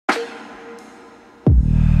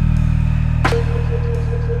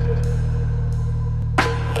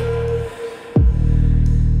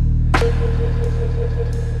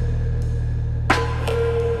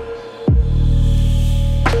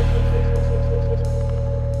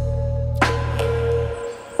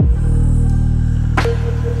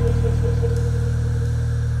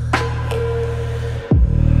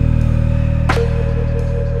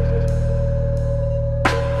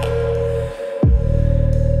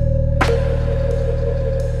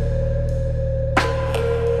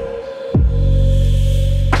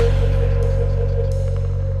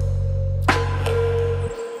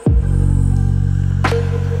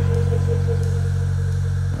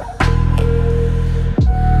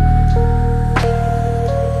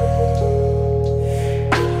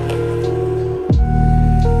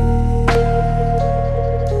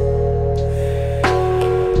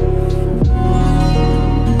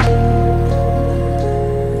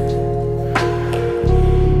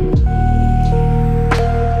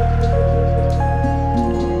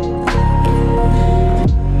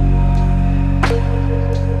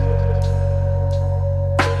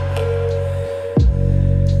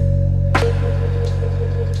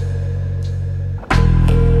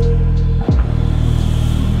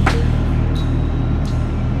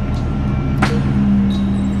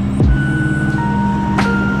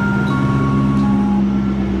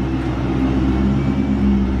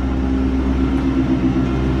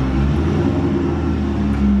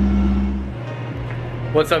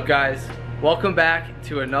What's up, guys? Welcome back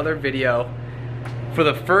to another video. For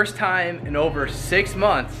the first time in over 6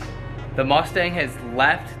 months, the Mustang has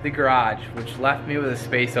left the garage, which left me with a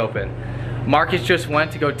space open. Marcus just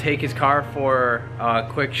went to go take his car for a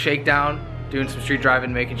quick shakedown, doing some street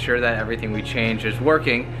driving, making sure that everything we changed is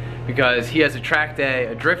working, because he has a track day,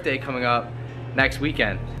 a drift day coming up next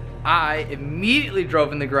weekend. I immediately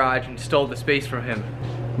drove in the garage and stole the space from him.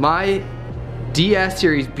 My DS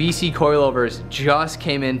Series BC coilovers just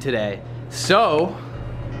came in today. So,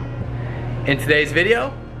 in today's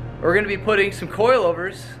video, we're gonna be putting some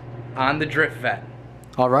coilovers on the Drift-Vette.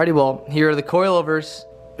 Alrighty, well, here are the coilovers.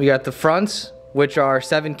 We got the fronts, which are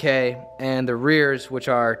 7K, and the rears, which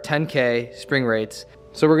are 10K spring rates.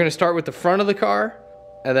 So we're gonna start with the front of the car,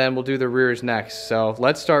 and then we'll do the rears next. So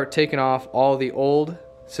let's start taking off all the old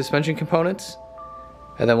suspension components,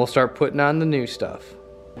 and then we'll start putting on the new stuff.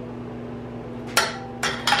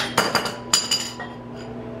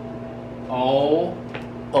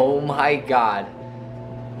 Oh my God.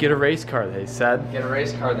 Get a race car, they said. Get a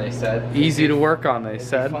race car, they said. Easy to work on, they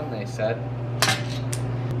said. Fun, they said.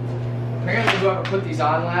 Apparently whoever put these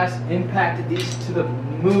on last impacted these to the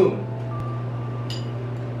moon.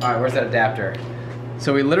 All right, where's that adapter?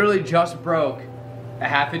 So we literally just broke a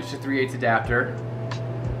 1/2 inch to 3/8 adapter.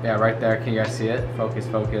 Yeah, right there, can you guys see it? Focus,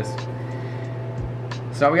 focus.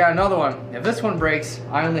 So we got another one. If this one breaks,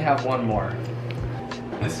 I only have one more.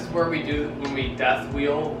 This is where we do, when we death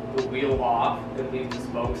wheel the wheel off and leave the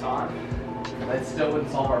spokes on. That still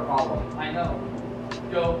wouldn't solve our problem. I know.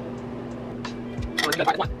 Go.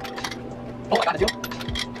 Oh my God, that's you.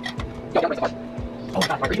 Yo, oh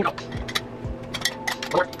my God, you know.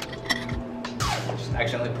 Just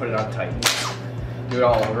accidentally put it on tight. Do it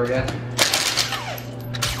all over again.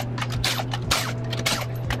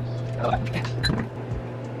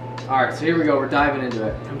 Alright, so here we go, we're diving into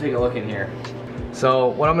it. Come take a look in here. So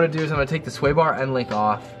what I'm gonna do is I'm gonna take the sway bar end link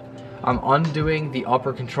off. I'm undoing the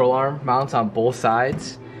upper control arm mounts on both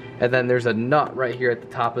sides. And then there's a nut right here at the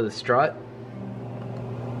top of the strut.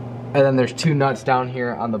 And then there's 2 nuts down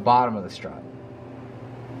here on the bottom of the strut.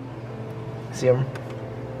 See them?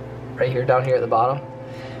 Right here, down here at the bottom.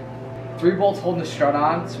 3 bolts holding the strut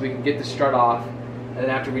on so we can get the strut off. And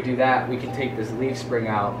then after we do that, we can take this leaf spring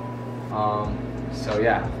out. So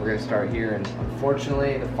yeah, we're gonna start here, and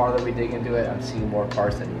unfortunately, the farther we dig into it, I'm seeing more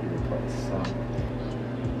parts that need to be replaced, so.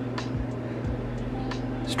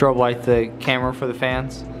 Strobe light the camera for the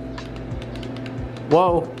fans.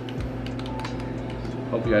 Whoa.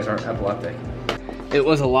 Hope you guys aren't epileptic. It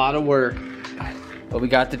was a lot of work, but we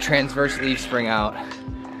got the transverse leaf spring out.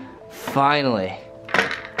 Finally.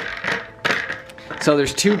 So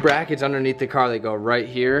there's 2 brackets underneath the car that go right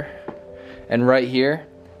here and right here.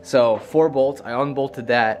 So 4 bolts, I unbolted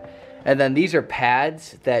that. And then these are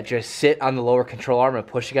pads that just sit on the lower control arm and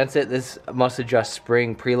push against it. This must adjust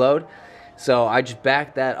spring preload. So I just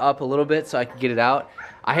backed that up a little bit so I could get it out.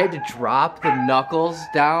 I had to drop the knuckles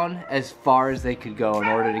down as far as they could go in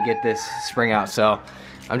order to get this spring out. So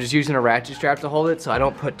I'm just using a ratchet strap to hold it so I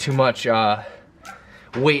don't put too much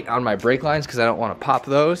weight on my brake lines, because I don't want to pop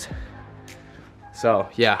those. So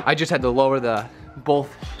yeah, I just had to lower the both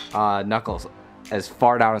knuckles as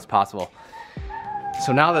far down as possible.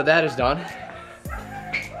 So now that that is done,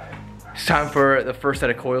 it's time for the first set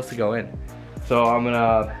of coils to go in. So I'm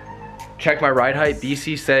gonna check my ride height.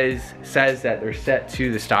 BC says that they're set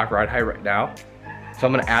to the stock ride height right now. So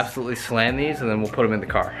I'm gonna absolutely slam these and then we'll put them in the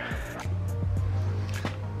car.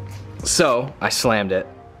 So I slammed it.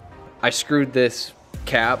 I screwed this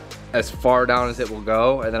cap as far down as it will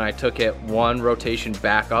go, and then I took it 1 rotation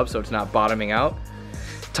back up so it's not bottoming out.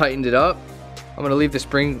 Tightened it up. I'm gonna leave the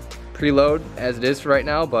spring preload as it is for right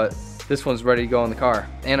now, but this one's ready to go in the car.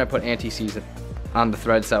 And I put anti-seize on the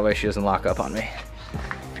threads, that way she doesn't lock up on me.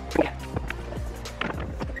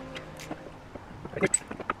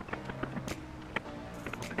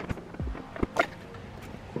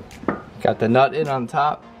 Got the nut in on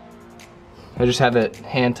top. I just have it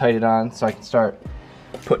hand tighted on so I can start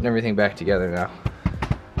putting everything back together now.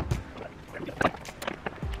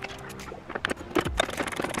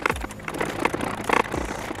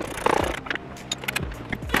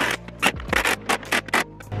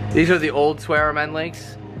 These are the old sway arm end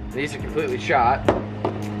links. These are completely shot.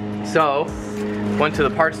 So, went to the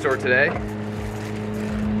parts store today.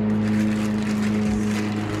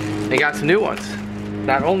 They got some new ones.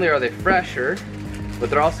 Not only are they fresher, but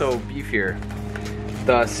they're also beefier.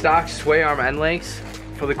 The stock sway arm end links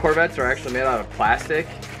for the Corvettes are actually made out of plastic.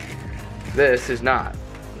 This is not.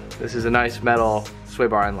 This is a nice metal sway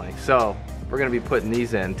bar end link. So, we're gonna be putting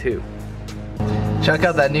these in too. Check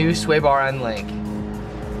out that new sway bar end link.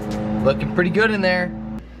 Looking pretty good in there.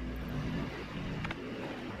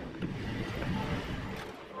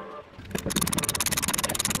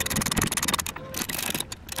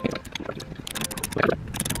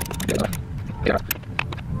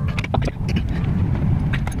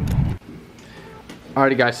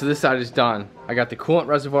 Alrighty guys, so this side is done. I got the coolant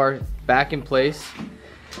reservoir back in place.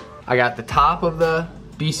 I got the top of the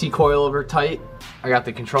BC coilover tight. I got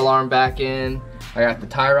the control arm back in. I got the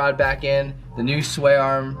tie rod back in. The new sway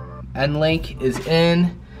arm end link is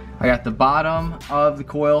in. I got the bottom of the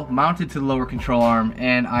coil mounted to the lower control arm,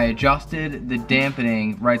 and I adjusted the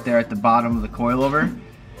dampening right there at the bottom of the coilover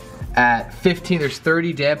at 15. There's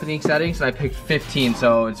 30 dampening settings, and I picked 15,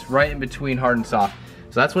 so it's right in between hard and soft.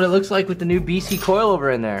 So that's what it looks like with the new BC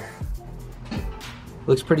coilover in there.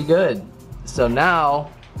 Looks pretty good. So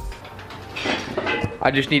now,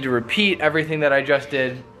 I just need to repeat everything that I just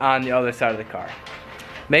did on the other side of the car.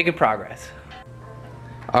 Making progress.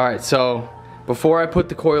 All right, so before I put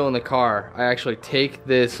the coil in the car, I actually take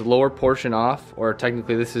this lower portion off, or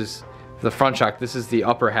technically this is the front shock, this is the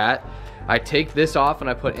upper hat. I take this off and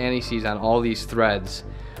I put anti-seize on all these threads.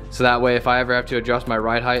 So that way if I ever have to adjust my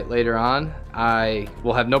ride height later on, I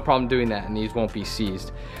will have no problem doing that and these won't be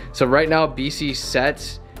seized. So right now BC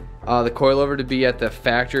sets the coilover to be at the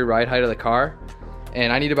factory ride height of the car,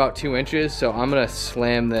 and I need about 2 inches, so I'm gonna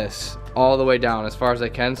slam this all the way down as far as I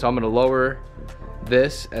can. So I'm gonna lower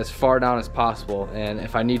this as far down as possible, and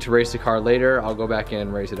if I need to raise the car later, I'll go back in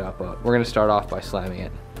and raise it up, but we're gonna start off by slamming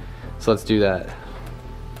it. So let's do that.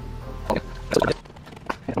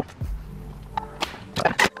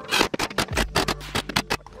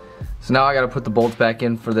 So now I gotta put the bolts back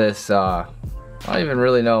in for this, I don't even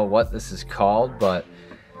really know what this is called, but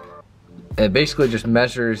it basically just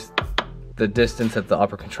measures the distance that the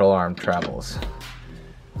upper control arm travels.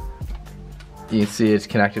 You can see it's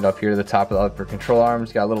connected up here to the top of the upper control arm.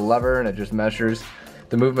 It's got a little lever and it just measures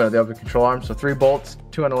the movement of the upper control arm. So 3 bolts,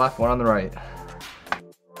 2 on the left, 1 on the right.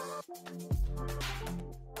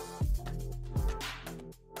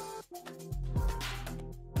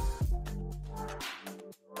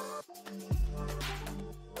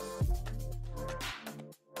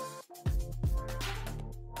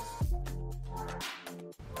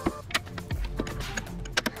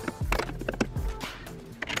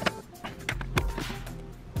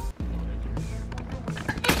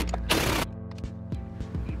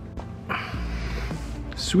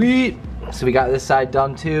 Sweet. So we got this side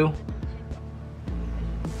done too.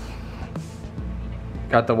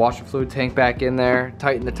 Got the washer fluid tank back in there.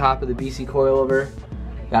 Tighten the top of the BC coilover.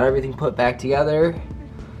 Got everything put back together.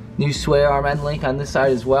 New sway arm end link on this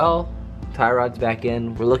side as well. Tie rod's back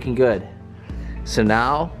in. We're looking good. So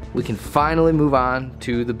now we can finally move on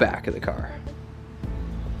to the back of the car.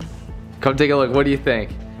 Come take a look. What do you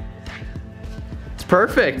think? It's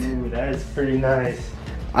perfect. Ooh, that is pretty nice.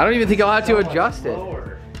 I don't even think I'll have to adjust it.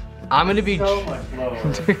 I'm gonna be so much lower.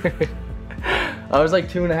 I was like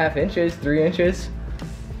 2.5 inches, 3 inches.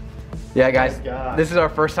 Yeah, guys, this is our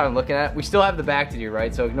first time looking at it. We still have the back to do,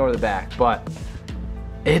 right? So ignore the back, but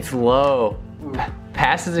it's low. Ooh.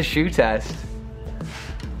 Passes a shoe test.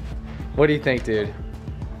 What do you think, dude?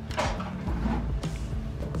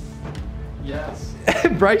 Yes.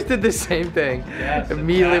 Bryce did the same thing. Yes,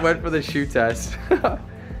 immediately went for the shoe test.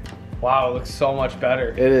 Wow, it looks so much better.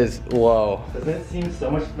 It is low. Doesn't it seem so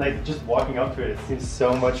much, like just walking up to it, it seems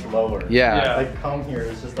so much lower. Yeah. Like come here,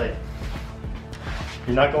 it's just like,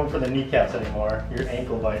 you're not going for the kneecaps anymore. You're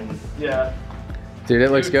ankle biting. Yeah. Dude, it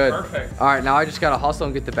looks good. Perfect. All right, now I just gotta hustle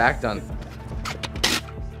and get the back done.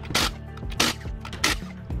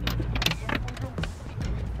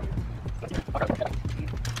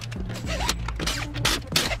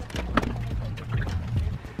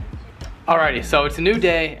 Alrighty, so it's a new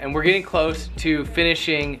day and we're getting close to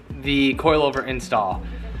finishing the coilover install.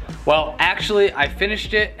 Well, actually I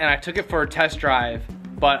finished it and I took it for a test drive,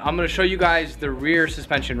 but I'm gonna show you guys the rear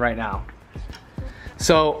suspension right now.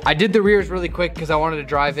 So I did the rears really quick because I wanted to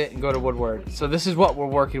drive it and go to Woodward. So this is what we're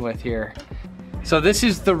working with here. So this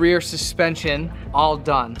is the rear suspension all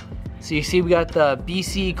done. So you see we got the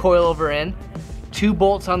BC coilover in, 2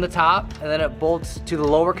 bolts on the top, and then it bolts to the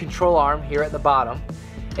lower control arm here at the bottom.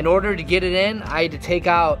 In order to get it in, I had to take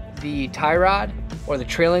out the tie rod or the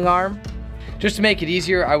trailing arm. Just to make it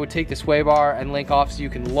easier, I would take the sway bar and link off so you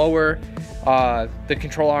can lower the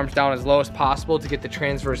control arms down as low as possible to get the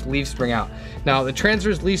transverse leaf spring out. Now the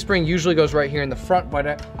transverse leaf spring usually goes right here in the front,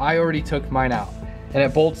 but I already took mine out. And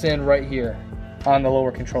it bolts in right here on the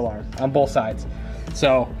lower control arm, on both sides.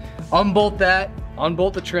 So unbolt that,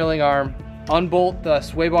 unbolt the trailing arm, unbolt the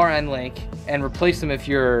sway bar end link, and replace them if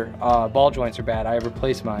your ball joints are bad. I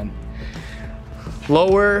replaced mine.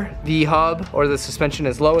 Lower the hub or the suspension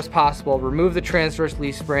as low as possible, remove the transverse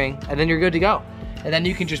leaf spring, and then you're good to go. And then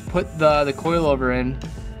you can just put the coilover in.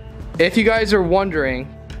 If you guys are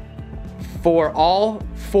wondering, For all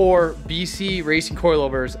 4 BC racing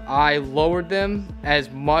coilovers, I lowered them as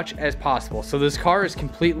much as possible. So this car is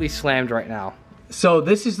completely slammed right now. So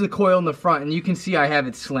this is the coil in the front, and you can see I have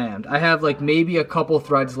it slammed. I have like maybe a couple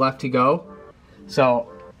threads left to go.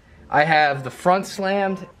 So I have the front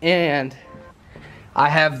slammed and I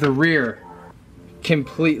have the rear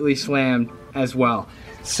completely slammed as well.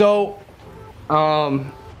 So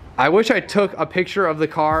I wish I took a picture of the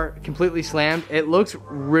car completely slammed. It looks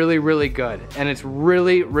really, really good, and it's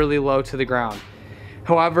really, really low to the ground.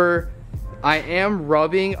 However, I am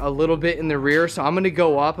rubbing a little bit in the rear, so I'm gonna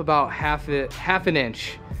go up about half an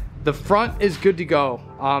inch. The front is good to go.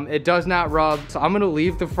 It does not rub, so I'm gonna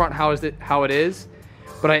leave the front how it is,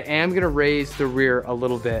 but I am gonna raise the rear a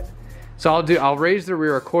little bit. So I'll raise the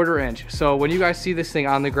rear a 1/4 inch. So when you guys see this thing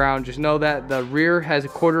on the ground, just know that the rear has a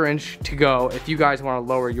 1/4 inch to go if you guys wanna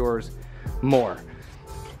lower yours more.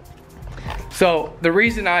 So the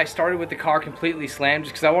reason I started with the car completely slammed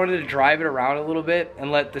is because I wanted to drive it around a little bit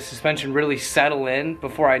and let the suspension really settle in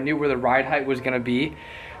before I knew where the ride height was gonna be.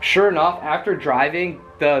 Sure enough, after driving,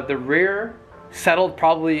 the rear settled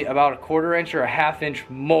probably about a 1/4 inch or a 1/2 inch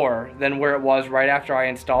more than where it was right after I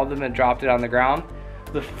installed them and dropped it on the ground.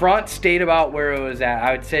 The front stayed about where it was at.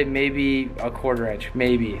 I would say maybe a 1/4 inch,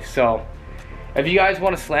 maybe. So if you guys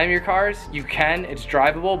want to slam your cars, you can. It's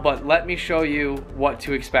drivable, but let me show you what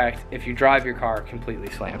to expect if you drive your car completely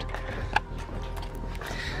slammed.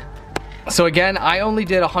 So again, I only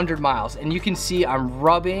did 100 miles, and you can see I'm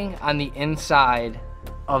rubbing on the inside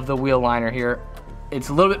of the wheel liner here. It's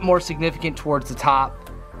a little bit more significant towards the top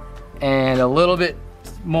and a little bit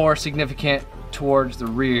more significant towards the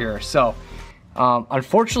rear. So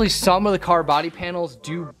unfortunately, some of the car body panels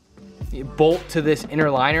do bolt to this inner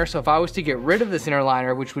liner. So if I was to get rid of this inner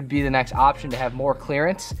liner, which would be the next option to have more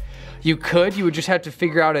clearance, you would just have to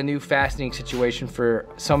figure out a new fastening situation for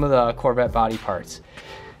some of the Corvette body parts.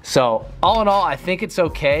 So all in all, I think it's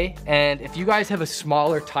okay. And if you guys have a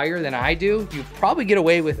smaller tire than I do, you probably get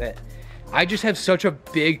away with it. I just have such a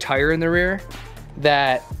big tire in the rear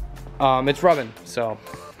that it's rubbing. So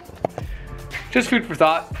just food for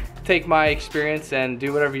thought. Take my experience and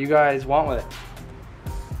do whatever you guys want with it.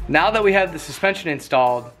 Now that we have the suspension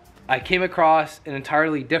installed, I came across an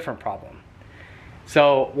entirely different problem.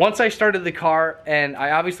 So once I started the car, and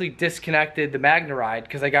I obviously disconnected the MagneRide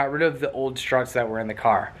because I got rid of the old struts that were in the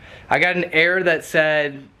car. I got an error that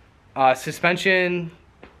said suspension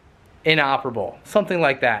inoperable, something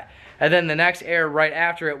like that. And then the next error right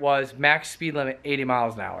after it was max speed limit 80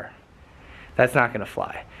 miles an hour. That's not gonna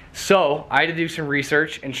fly. So I had to do some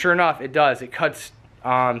research, and sure enough, it does. It cuts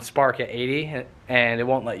spark at 80, and it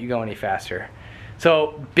won't let you go any faster.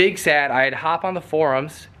 So big sad, I had to hop on the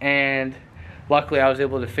forums, and luckily I was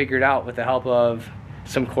able to figure it out with the help of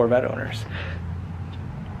some Corvette owners.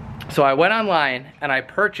 So I went online and I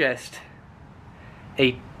purchased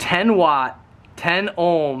a 10 watt, 10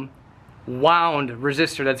 ohm wound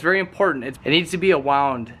resistor. That's very important. It needs to be a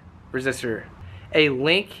wound resistor. A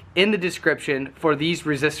link in the description for these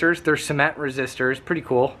resistors. They're cement resistors, pretty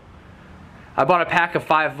cool. I bought a pack of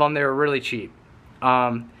 5 of them. They were really cheap.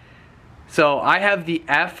 So I have the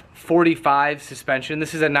F45 suspension.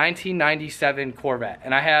 This is a 1997 Corvette,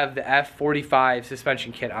 and I have the F45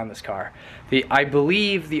 suspension kit on this car. I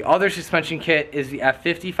believe the other suspension kit is the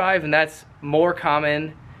F55, and that's more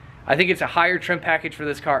common. I think it's a higher trim package for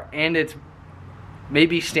this car, and it's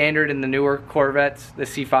maybe standard in the newer Corvettes, the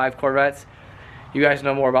C5 Corvettes. You guys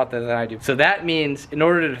know more about that than I do. So that means in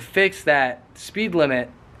order to fix that speed limit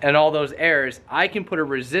and all those errors, I can put a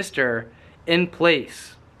resistor in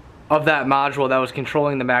place of that module that was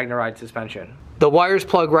controlling the MagneRide suspension. The wires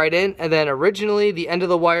plug right in, and then originally the end of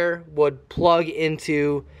the wire would plug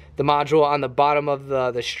into the module on the bottom of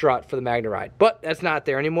the strut for the MagneRide. But that's not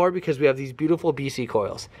there anymore because we have these beautiful BC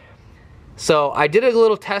coils. So I did a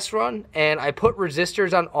little test run, and I put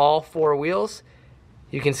resistors on all 4 wheels.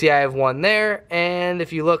 You can see I have one there, and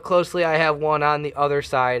if you look closely, I have one on the other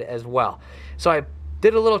side as well. So I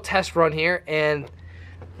did a little test run here, and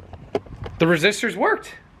the resistors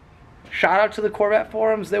worked. Shout out to the Corvette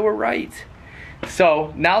forums, they were right.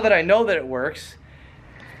 So now that I know that it works,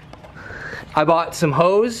 I bought some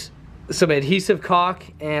hose, some adhesive caulk,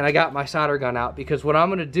 and I got my solder gun out, because what I'm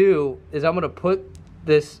gonna do is I'm gonna put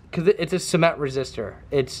this, because it's a cement resistor.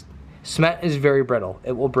 Cement is very brittle,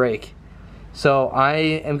 it will break. So I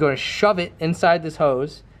am going to shove it inside this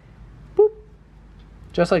hose, boop,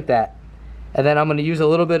 just like that. And then I'm going to use a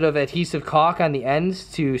little bit of adhesive caulk on the ends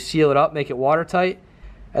to seal it up, make it watertight.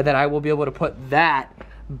 And then I will be able to put that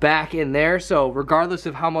back in there. So regardless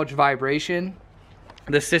of how much vibration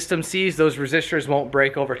the system sees, those resistors won't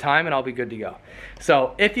break over time, and I'll be good to go.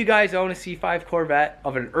 So if you guys own a C5 Corvette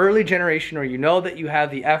of an early generation, or you know that you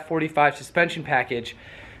have the F45 suspension package,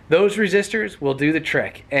 those resistors will do the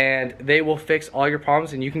trick and they will fix all your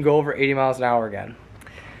problems, and you can go over 80 miles an hour again.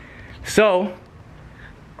 So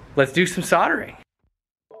let's do some soldering.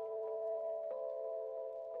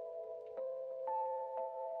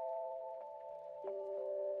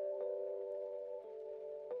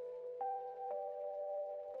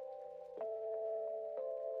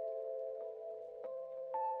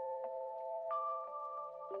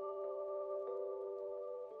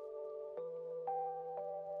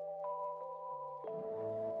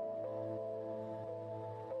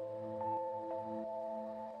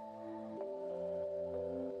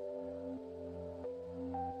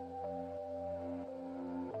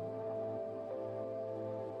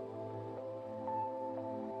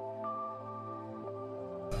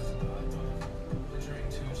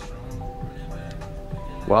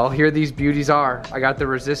 Well, here these beauties are. I got the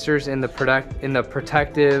resistors in the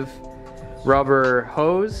protective rubber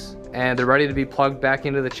hose, and they're ready to be plugged back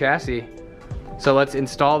into the chassis. So let's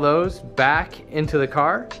install those back into the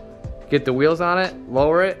car, get the wheels on it,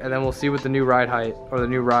 lower it, and then we'll see what the new ride height or the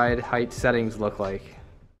new ride height settings look like.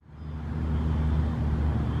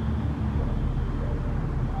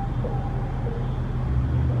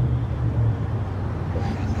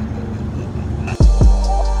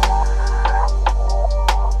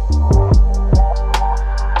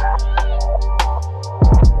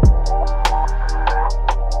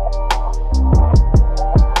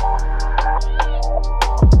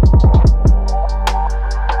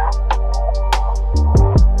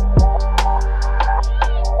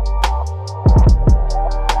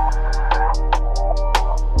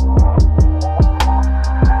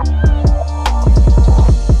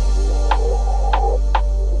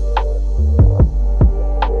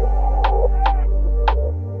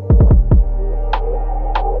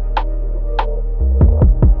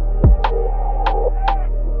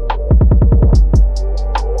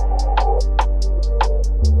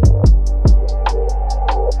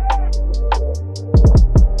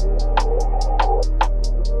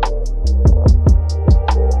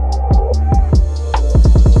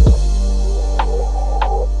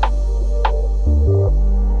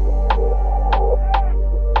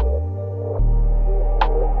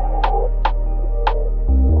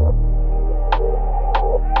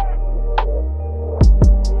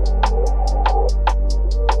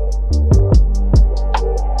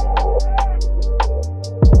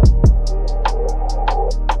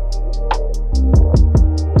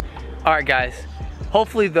 Alright guys,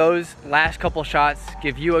 hopefully those last couple shots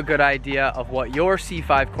give you a good idea of what your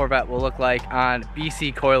C5 Corvette will look like on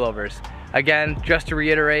BC coilovers. Again, just to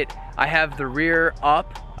reiterate, I have the rear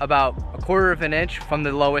up about 1/4 of an inch from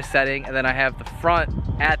the lowest setting, and then I have the front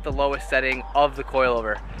at the lowest setting of the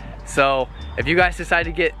coilover. So if you guys decide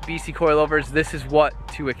to get BC coilovers, this is what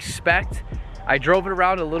to expect. I drove it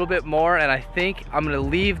around a little bit more, and I think I'm gonna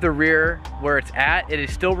leave the rear where it's at. It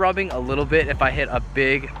is still rubbing a little bit if I hit a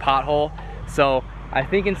big pothole. So I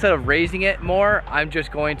think instead of raising it more, I'm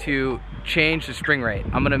just going to change the spring rate.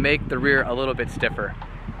 I'm gonna make the rear a little bit stiffer.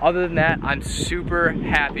 Other than that, I'm super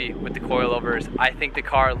happy with the coilovers. I think the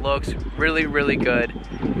car looks really, really good,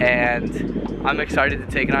 and I'm excited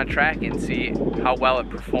to take it on track and see how well it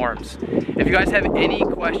performs. If you guys have any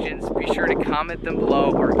questions, be sure to comment them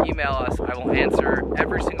below or email us. I will answer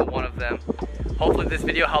every single one of them. Hopefully this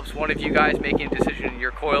video helps one of you guys making a decision in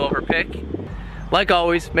your coilover pick. Like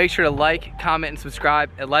always, make sure to like, comment, and subscribe.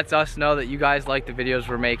 It lets us know that you guys like the videos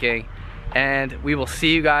we're making, and we will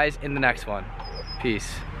see you guys in the next one.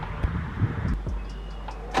 Peace.